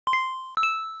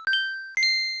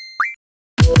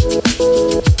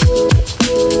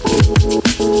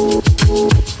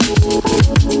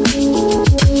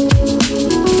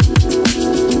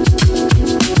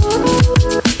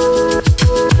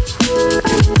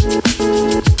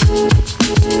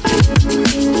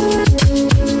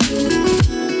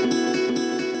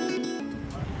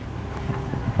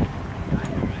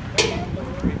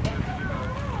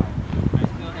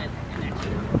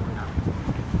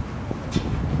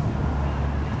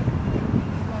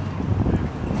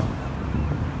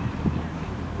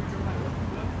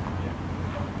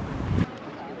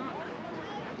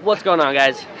What's going on,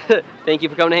 guys? Thank you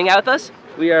for coming to hang out with us.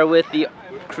 We are with the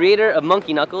creator of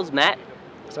Monkey Knuckles, Matt.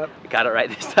 What's up? Got it right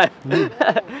this time.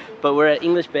 But we're at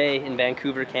English Bay in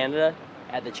Vancouver, Canada,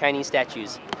 at the Chinese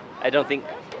statues. I don't think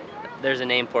there's a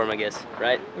name for them, I guess,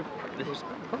 right? There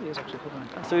probably is actually. Hold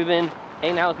on. So we've been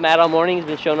hanging out with Matt all morning. He's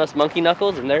been showing us Monkey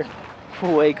Knuckles, and they're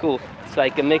way cool. It's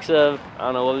like a mix of, I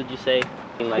don't know, what would you say?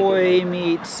 Like Koi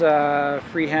meets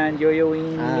freehand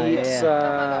yo-yoing meets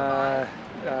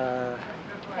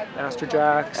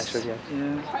Astrojacks. Yeah.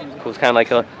 Cool. It's kind of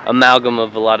like a amalgam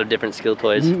of a lot of different skill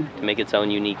toys to make its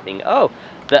own unique thing. Oh,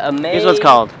 the amazing. Here's what it's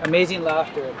called. Amazing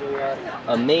Laughter. Here we are.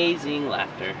 Amazing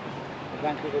Laughter.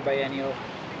 Vancouver Biennial.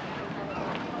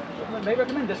 Maybe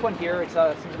recommend this one here. It's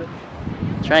seems a bit.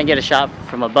 Try and get a shot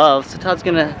from above. So Todd's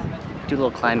gonna do a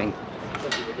little climbing.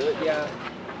 Yeah.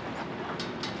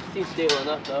 Seems stable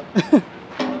enough though.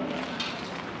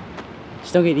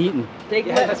 Just don't get eaten. Take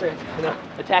yeah, that's right. No.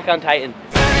 Attack on Titan.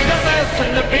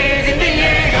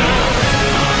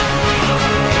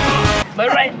 My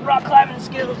right rock climbing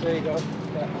skills. There you go.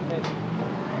 Yeah,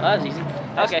 oh, that was easy.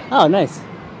 Okay. Oh, nice.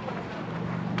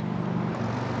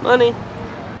 Money.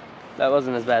 That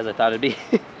wasn't as bad as I thought it'd be.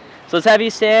 So let's have you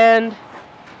stand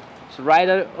just right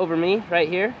over me, right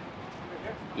here.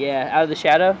 Yeah, out of the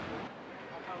shadow.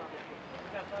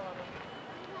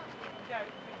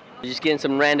 Just getting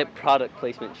some random product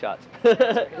placement shots.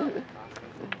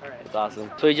 That's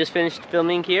awesome. So we just finished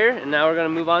filming here, and now we're gonna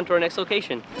move on to our next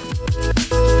location.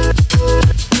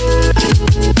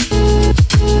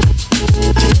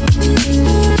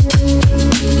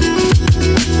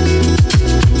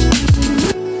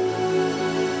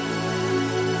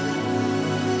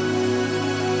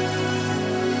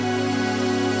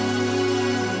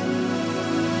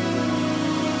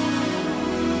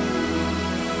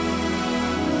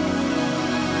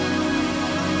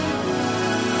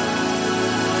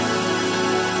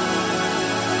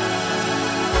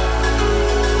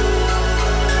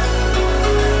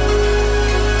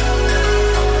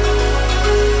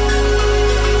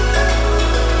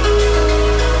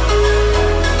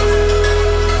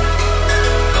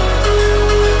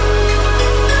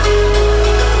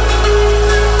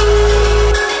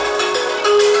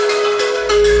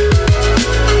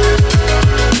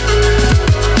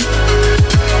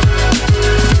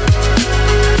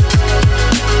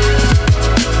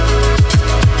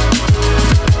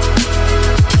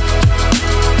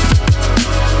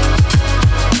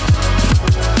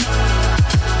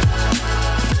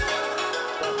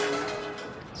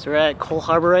 So we're at Cole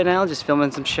Harbor right now, just filming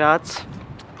some shots.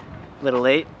 A little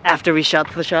late after we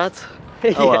shot the shots.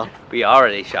 Oh well. We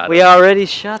already shot We already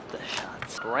shot the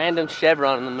shots. Random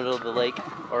chevron in the middle of the lake,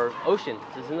 or ocean.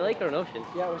 Is it in the lake or an ocean?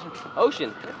 Yeah, ocean.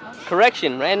 Ocean.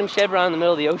 Correction, random chevron in the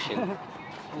middle of the ocean.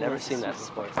 Never seen that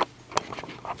before.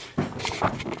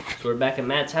 So we're back at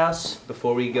Matt's house.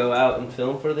 Before we go out and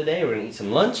film for the day, we're gonna eat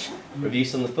some lunch, review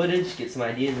some of the footage, get some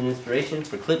ideas and inspiration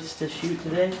for clips to shoot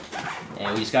today.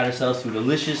 And we just got ourselves some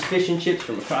delicious fish and chips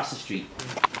from across the street.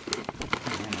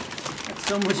 That's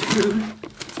so much food.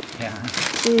 Yeah.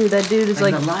 Dude, that dude is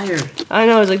like a liar. I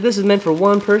know, it's like this is meant for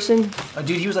one person. Oh,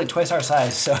 dude, he was like twice our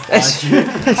size, so.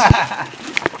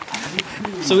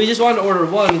 So we just wanted to order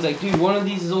one. He's like, dude, one of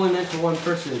these is only meant for one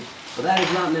person. But that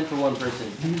is not meant for one person.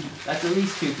 That's at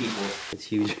least 2 people. It's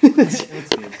huge.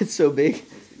 It's so big.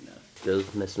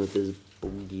 Joe's messing with his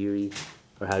Bulgari,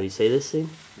 or how do you say this thing?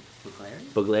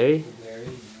 Bulgari? Bulgari.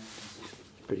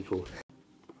 Pretty cool.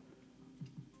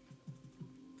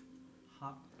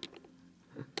 Hop.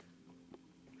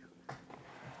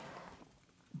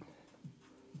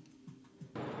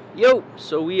 Yo,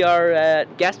 so we are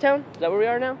at Gastown? Is that where we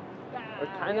are now? Or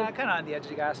kind of on the edge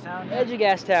of Gastown. Edge of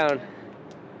Gastown.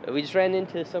 We just ran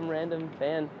into some random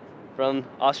fan from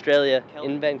Australia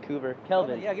in Vancouver.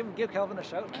 Kelvin. Yeah, give Kelvin a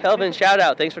shout, man. Kelvin, shout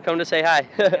out. Thanks for coming to say hi.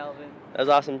 Kelvin. That was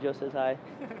awesome. Joe says hi.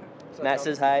 Matt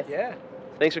says hi. Yeah.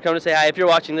 Thanks for coming to say hi. If you're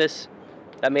watching this,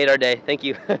 that made our day. Thank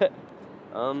you.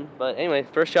 But anyway,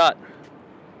 first shot.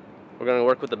 We're going to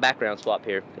work with the background swap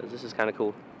here because this is kind of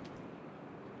cool.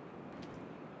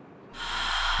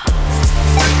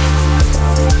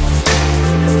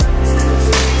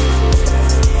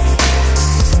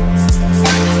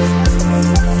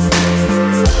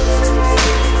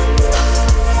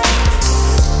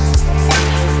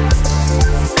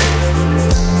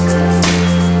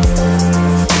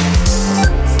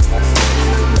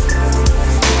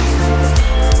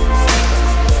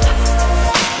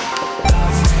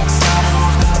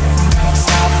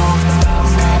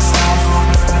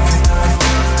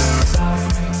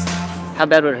 How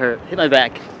bad would it hurt? Hit my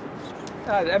back.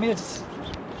 I mean, it's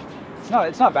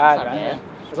not bad, man.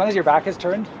 Bad. As long as your back is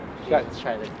turned. Let's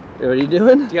try this. What are you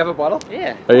doing? Do you have a bottle?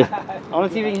 Yeah. You... I want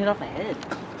to see if we can hit off my head.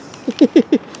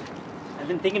 I've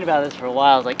been thinking about this for a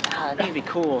while. I was like, I think it'd be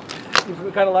cool.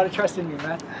 You've got a lot of trust in you,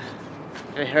 man.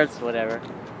 If it hurts, whatever. I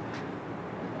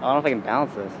don't know if I can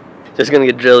balance this. Just gonna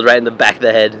get drilled right in the back of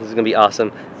the head. This is gonna be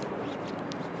awesome.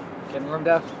 Getting warmed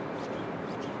up.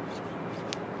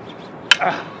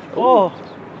 Oh.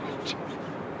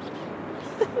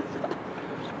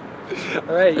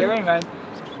 All right, you're in, man.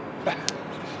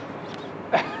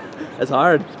 That's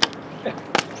hard.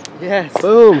 Yes.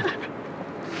 Boom.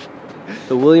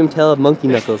 The William Tell of monkey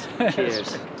knuckles.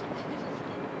 Cheers.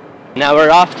 Now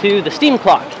we're off to the steam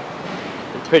clock.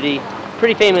 A pretty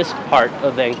famous part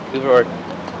of Vancouver,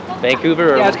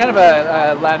 or Yeah, it's kind of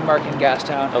a landmark in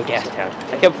Gastown. Oh, Gastown.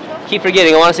 I keep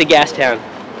forgetting. I want to say Gastown,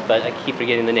 but I keep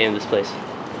forgetting the name of this place.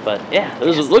 But yeah, it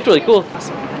looked really cool.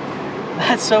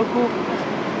 That's so cool.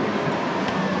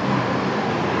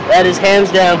 That is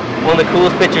hands down one of the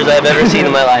coolest pictures I've ever seen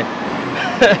in my life.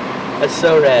 That's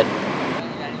so rad.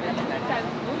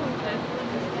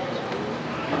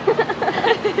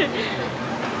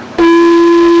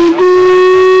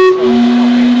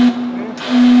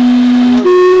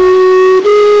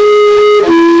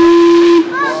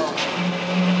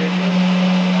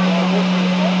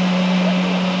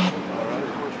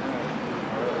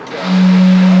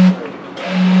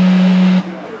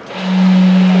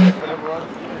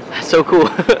 So cool.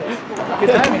 Good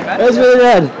timing, man. That was really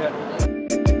rad. Yeah.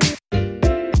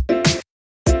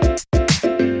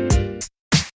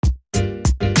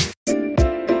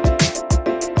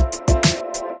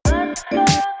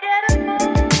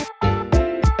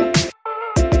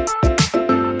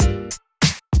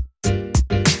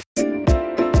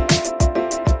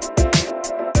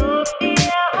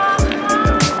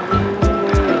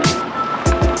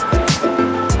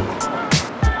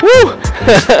 Woo!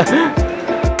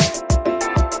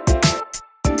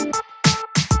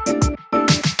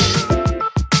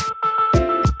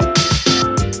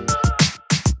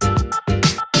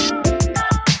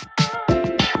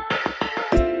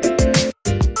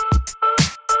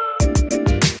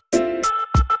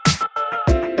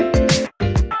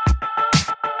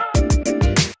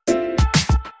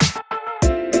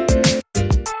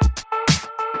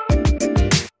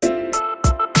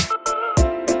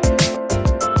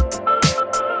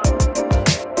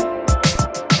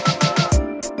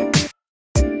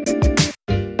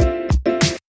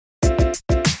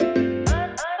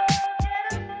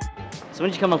 So when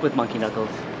did you come up with monkey knuckles?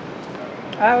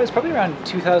 It was probably around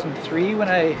 2003 when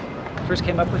I first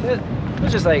came up with it. It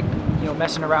was just like, you know,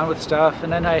 messing around with stuff,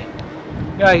 and then I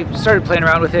started playing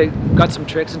around with it, got some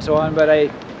tricks and so on, but I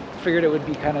figured it would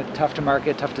be kind of tough to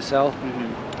market, tough to sell.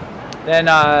 Mm-hmm. Then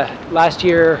last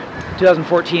year,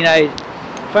 2014, I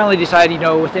finally decided, you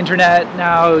know, with internet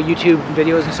now, YouTube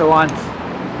videos and so on,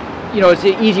 you know, it's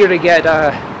easier to get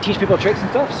teach people tricks and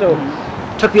stuff. So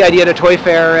took the idea to Toy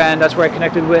Fair, and that's where I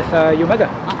connected with Yomega.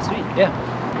 Oh, sweet. Yeah.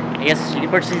 I guess you can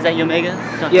purchase these at Yomega?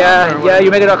 Yeah,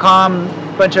 Yomega.com.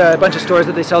 Bunch of stores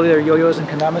that they sell their yo-yos and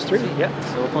kendamas through. Yeah.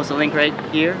 So we'll post a link right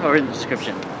here or in the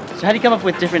description. So how do you come up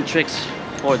with different tricks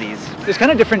for these? There's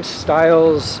kind of different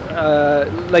styles,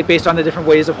 like based on the different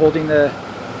ways of holding the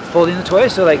toy.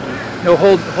 So like, you know,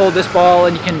 hold this ball,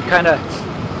 and you can kind of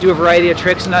do a variety of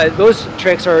tricks, and those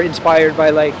tricks are inspired by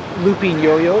like looping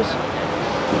yo-yos.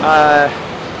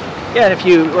 Yeah, and if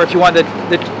you want the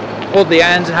hold the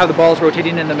ends and have the balls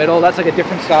rotating in the middle, that's like a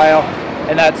different style,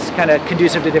 and that's kind of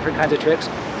conducive to different kinds of tricks.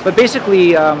 But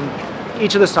basically,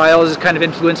 each of the styles is kind of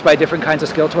influenced by different kinds of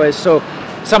skill toys. So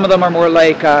some of them are more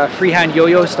like freehand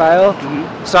yo-yo style.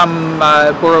 Mm-hmm. Some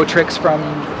borrow tricks from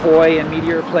Koi and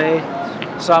Meteor Play.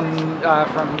 Some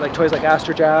from like toys like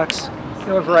Astro Jacks. You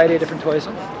know, a variety of different toys.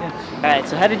 Yeah. All right.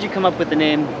 So how did you come up with the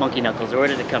name Monkey Knuckles, or where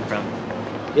did it come from?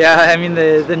 Yeah, I mean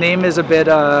the name is a bit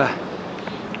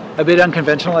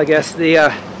unconventional, I guess. I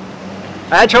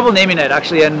had trouble naming it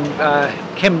actually, and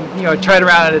Kim, you know, tried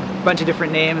around a bunch of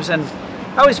different names, and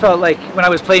I always felt like when I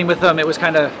was playing with them, it was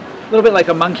kind of a little bit like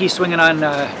a monkey swinging on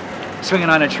a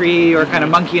tree, or kind of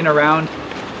monkeying around.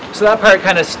 So that part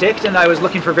kind of sticked, and I was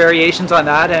looking for variations on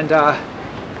that, and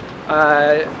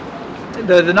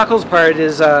the knuckles part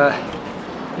is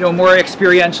you know, more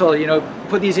experiential. You know,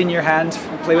 put these in your hands,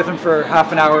 play with them for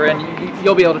half an hour, and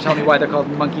you'll be able to tell me why they're called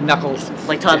monkey knuckles.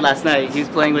 Like Todd last night, he was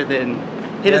playing with it and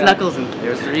hit his knuckles, and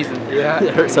there's the reason. Yeah,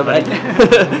 it hurt so bad.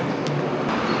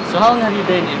 So how long have you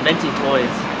been inventing toys?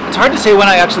 It's hard to say when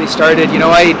I actually started. You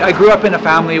know, I grew up in a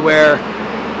family where,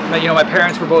 you know, my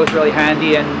parents were both really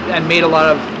handy and made a lot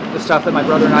of the stuff that my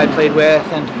brother and I played with,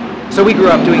 and So we grew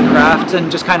up doing crafts and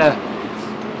just kind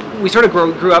of, we sort of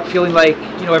grew up feeling like,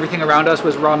 you know, everything around us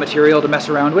was raw material to mess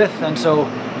around with. And so,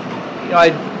 you know,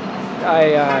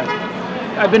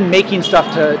 I've been making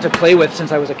stuff to play with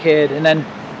since I was a kid. And then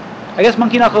I guess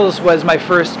Monkey Knuckles was my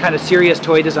first kind of serious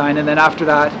toy design. And then after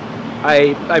that,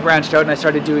 I branched out and I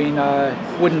started doing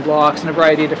wooden blocks and a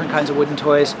variety of different kinds of wooden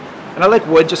toys. And I like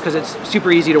wood just because it's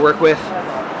super easy to work with.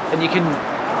 And you can,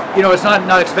 you know, it's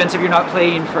not expensive. You're not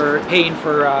paying for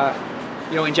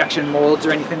you know, injection molds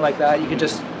or anything like that. You can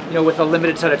just, you know, with a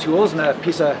limited set of tools and a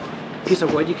piece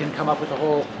of wood, you can come up with a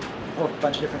whole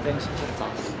bunch of different things. That's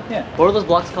awesome. Yeah. What are those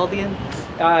blocks called again?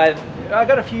 I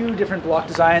got a few different block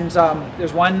designs.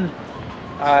 There's one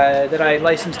that I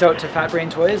licensed out to Fat Brain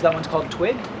Toys. That one's called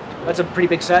Twig. That's a pretty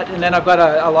big set. And then I've got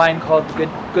a line called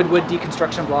Good Wood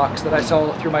Deconstruction Blocks that I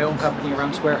sell through my own company,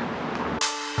 Aroundsquare.